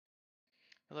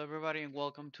Hello everybody and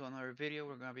welcome to another video.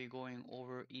 We're going to be going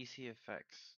over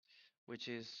EasyEffects, which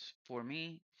is for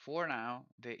me, for now,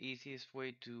 the easiest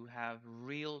way to have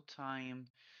real-time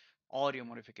audio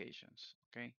modifications.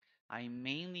 Okay, I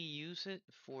mainly use it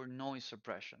for noise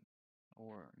suppression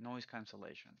or noise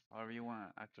cancellation, however you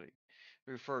want to actually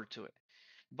refer to it.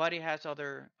 But it has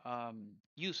other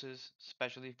uses,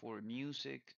 especially for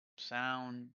music,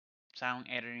 sound, sound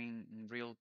editing in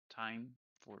real time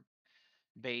for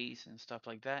bass and stuff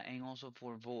like that, and also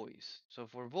for voice. So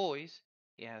for voice,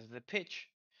 it has the pitch,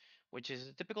 which is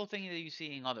a typical thing that you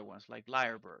see in other ones, like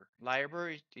Lyrebird.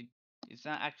 Lyrebird, it's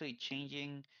not actually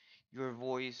changing your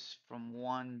voice from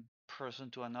one person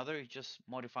to another, it's just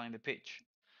modifying the pitch,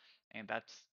 and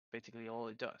that's basically all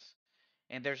it does.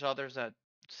 And there's others that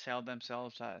sell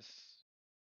themselves as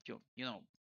you know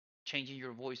changing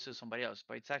your voice to somebody else,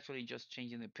 but it's actually just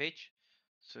changing the pitch,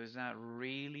 so it's not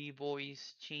really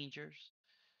voice changers.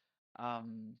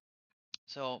 Um,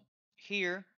 So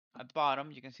here at the bottom,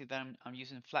 you can see that I'm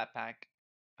using Flatpak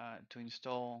to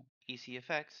install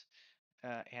EasyEffects.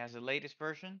 It has the latest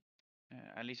version,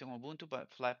 at least on Ubuntu, but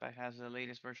Flatpak has the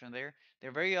latest version there.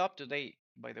 They're very up to date,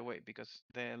 by the way, because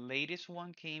the latest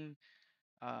one came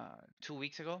 2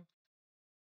 weeks ago,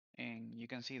 and you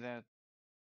can see that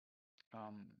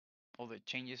um, all the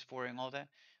changes for it and all that.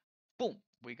 Boom,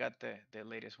 we got the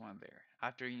latest one there.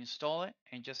 After you install it,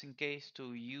 and just in case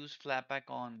to use Flatpak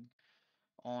on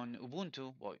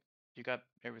Ubuntu, well, you got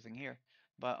everything here,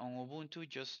 but on Ubuntu,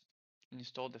 just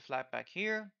install the Flatpak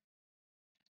here,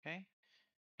 okay,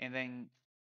 and then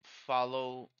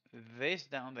follow this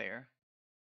down there,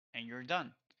 and you're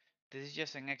done. This is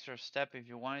just an extra step if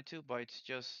you wanted to, but it's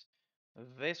just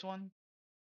this one,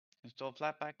 install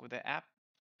Flatpak with the app,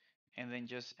 and then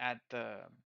just add the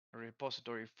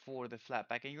repository for the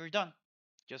Flatpak, and you're done.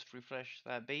 Just refresh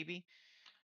that baby.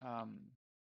 Um,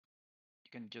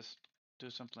 you can just do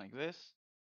something like this,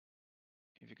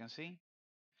 if you can see,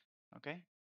 okay.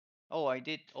 Oh, I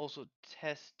did also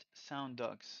test sound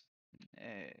ducts.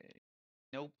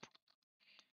 Nope.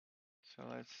 So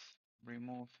let's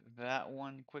remove that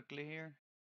one quickly here.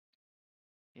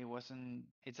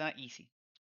 It's not easy.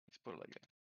 Let's put it like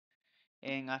that.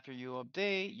 And after you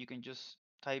update, you can just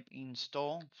type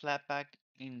install, Flatpak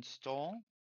install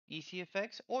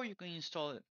EasyEffects, or you can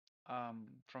install it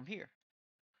from here,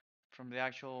 from the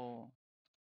actual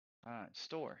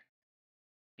store.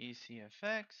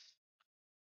 EasyEffects.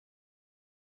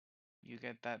 You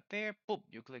get that there. Boop.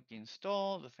 You click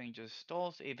install. The thing just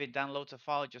installs. If it downloads a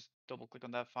file, just double click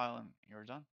on that file and you're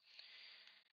done.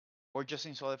 Or just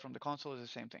install it from the console. It's the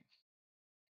same thing.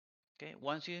 Okay.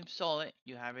 Once you install it,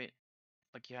 you have it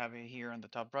like you have it here on the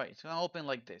top right. It's gonna open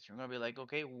like this. You're gonna be like,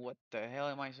 okay, what the hell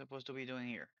am I supposed to be doing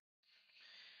here?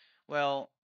 Well,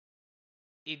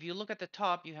 if you look at the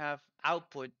top, you have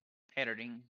output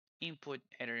editing, input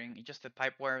editing. It's just the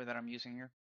pipewire that I'm using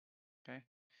here. Okay.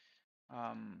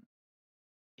 Um,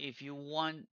 if you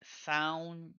want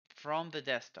sound from the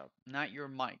desktop, not your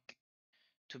mic,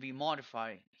 to be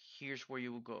modified, here's where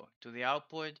you will go to the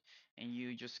output and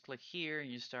you just click here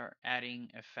and you start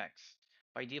adding effects.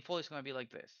 By default, it's going to be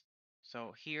like this.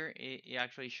 So here it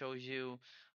actually shows you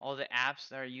all the apps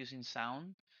that are using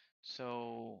sound.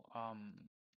 So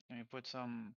let me put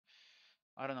some,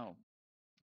 I don't know,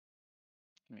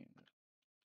 I mean,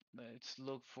 let's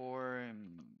look for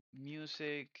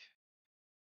music,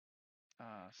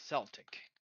 Celtic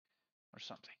or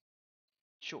something.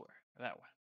 Sure, that one.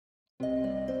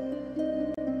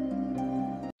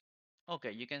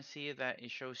 Okay, you can see that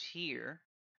it shows here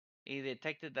it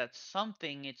detected that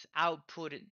something it's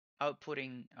outputting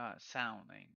sound.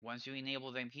 And once you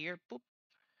enable them here, boop,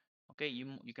 okay,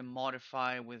 you can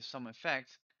modify with some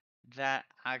effects that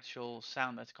actual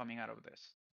sound that's coming out of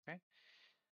this. Okay.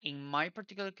 In my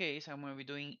particular case, I'm going to be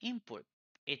doing input.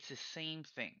 It's the same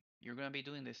thing. You're going to be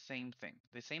doing the same thing.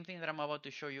 The same thing that I'm about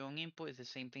to show you on input is the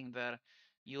same thing that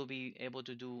you'll be able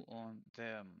to do on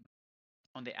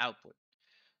the output.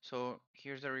 So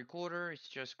here's the recorder. It's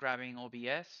just grabbing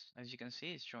OBS. As you can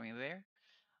see, it's showing there.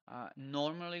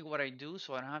 Normally what I do,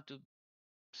 so I don't have to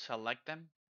select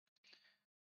them,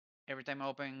 every time I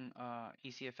open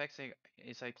EasyEffects,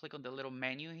 is I click on the little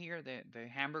menu here, the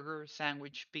hamburger,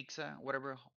 sandwich, pizza,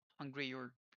 whatever hungry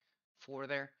you're for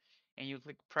there, and you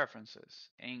click preferences.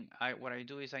 And what I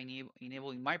do is I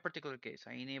enable, in my particular case,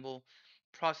 I enable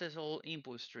process all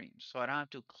input streams, so I don't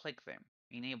have to click them,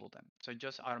 enable them. So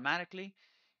just automatically,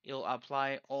 it'll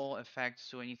apply all effects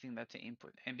to anything that's an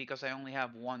input. And because I only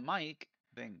have one mic,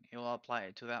 then it'll apply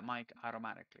it to that mic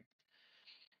automatically.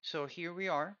 So here we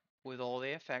are with all the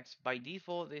effects. By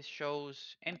default, this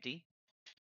shows empty,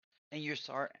 and you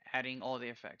start adding all the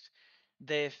effects.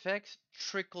 the effects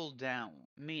trickle down,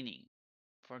 meaning,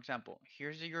 for example,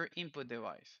 here's your input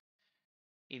device.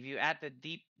 If you add the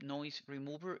deep noise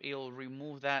remover, it'll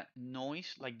remove that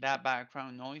noise, like that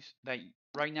background noise that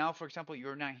right now, for example,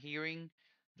 you're not hearing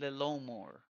the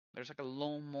lawnmower. There's like a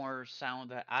lawnmower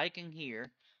sound that I can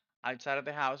hear outside of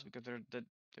the house because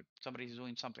somebody's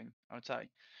doing something outside.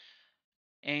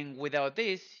 And without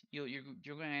this, you're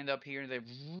gonna end up hearing the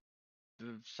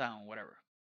sound, whatever.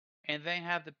 And then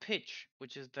have the pitch,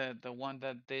 which is the one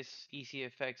that this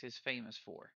EasyEffects is famous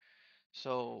for.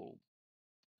 So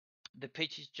the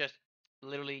pitch is just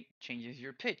literally changes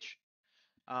your pitch.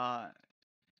 Uh,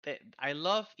 I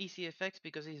love EasyEffects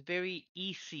because it's very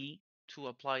easy to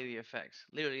apply the effects.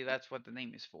 Literally, that's what the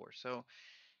name is for. So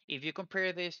if you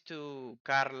compare this to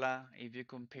Carla, if you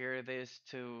compare this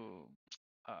to,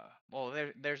 well,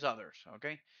 there's others,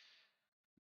 okay?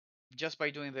 Just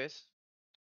by doing this,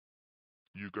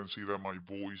 You can see that my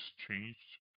voice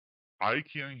changed. I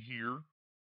can hear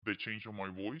the change of my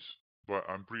voice, but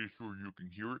I'm pretty sure you can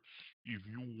hear it. If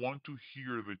you want to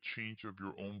hear the change of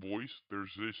your own voice,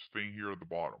 there's this thing here at the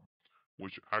bottom,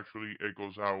 which actually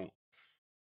echoes out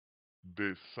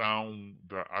the sound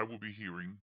that I will be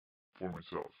hearing for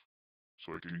myself.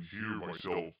 So I can hear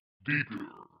myself deeper.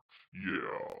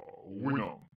 Yeah,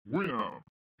 Winamp, Winamp.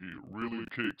 It really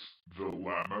kicks the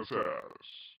llama's ass.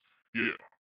 Yeah.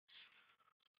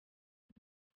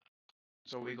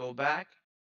 so we go back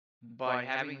by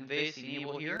having this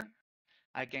enabled here.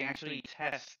 I can actually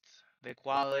test the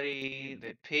quality,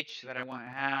 the pitch that I want to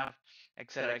have,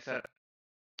 etc., etc.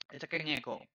 It's like an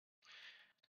echo.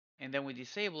 And then we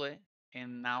disable it,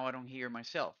 and now I don't hear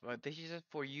myself. But this is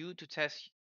for you to test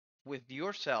with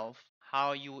yourself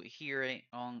how you hear it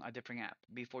on a different app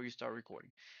before you start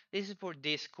recording. This is for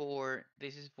Discord,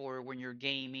 this is for when you're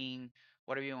gaming,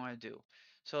 whatever you want to do.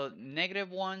 So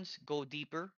negative ones go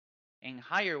deeper, and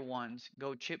higher ones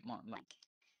go chipmunk.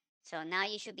 So now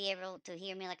you should be able to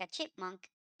hear me like a chipmunk.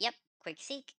 Yep, quick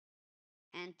seek.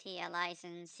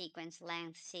 Anti-aliasing sequence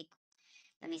length seek.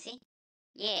 Let me see.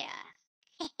 Yeah.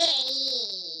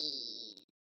 Hey!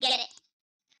 Get it?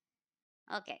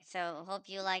 Okay, so hope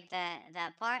you like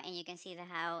that part and you can see the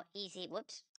how easy,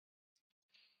 whoops.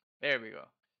 There we go.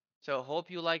 So hope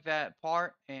you like that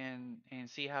part and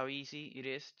see how easy it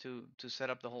is to set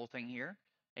up the whole thing here.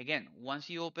 Again, once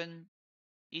you open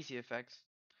Easy Effects,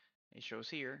 it shows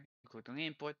here. You click on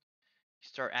input,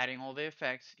 start adding all the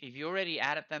effects. If you already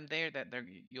added them there,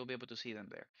 you'll be able to see them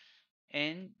there.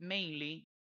 And mainly,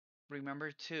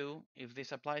 remember too, if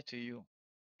this applies to you,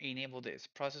 enable this,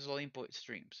 process all input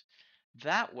streams.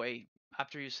 That way,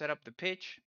 after you set up the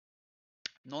pitch,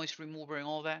 noise remover and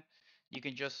all that, you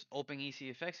can just open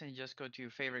EasyEffects and just go to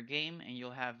your favorite game and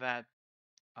you'll have that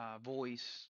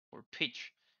voice or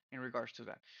pitch in regards to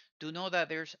that. Do know that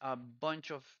there's a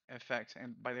bunch of effects,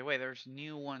 and by the way, there's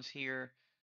new ones here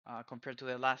compared to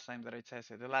the last time that I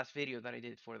tested, the last video that I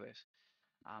did for this.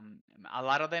 Um, a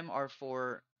lot of them are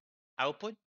for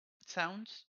output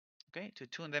sounds, okay, to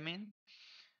tune them in.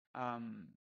 Um,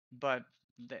 but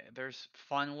there's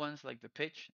fun ones like the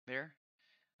pitch there.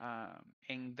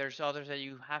 And there's others that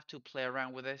you have to play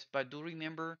around with this, but do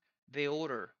remember the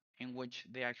order in which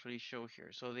they actually show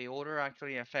here. So the order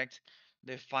actually affects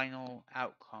the final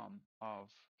outcome of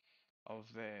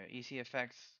the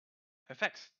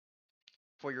effects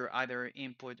for your either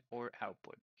input or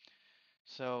output.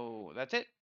 So that's it.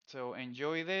 So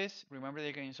enjoy this. Remember that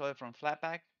you can install it from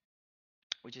Flatpak,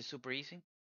 which is super easy.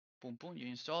 Boom, boom, you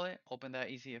install it, open that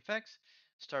EasyEffects,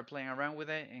 start playing around with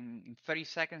it, and in 30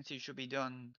 seconds you should be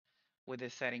done with the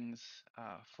settings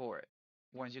for it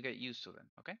once you get used to them,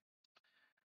 okay?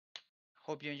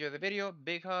 Hope you enjoyed the video.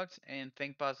 Big hugs and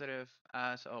think positive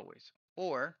as always.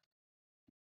 Or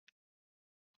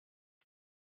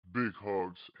Big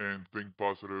hugs and think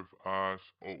positive as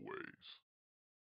always.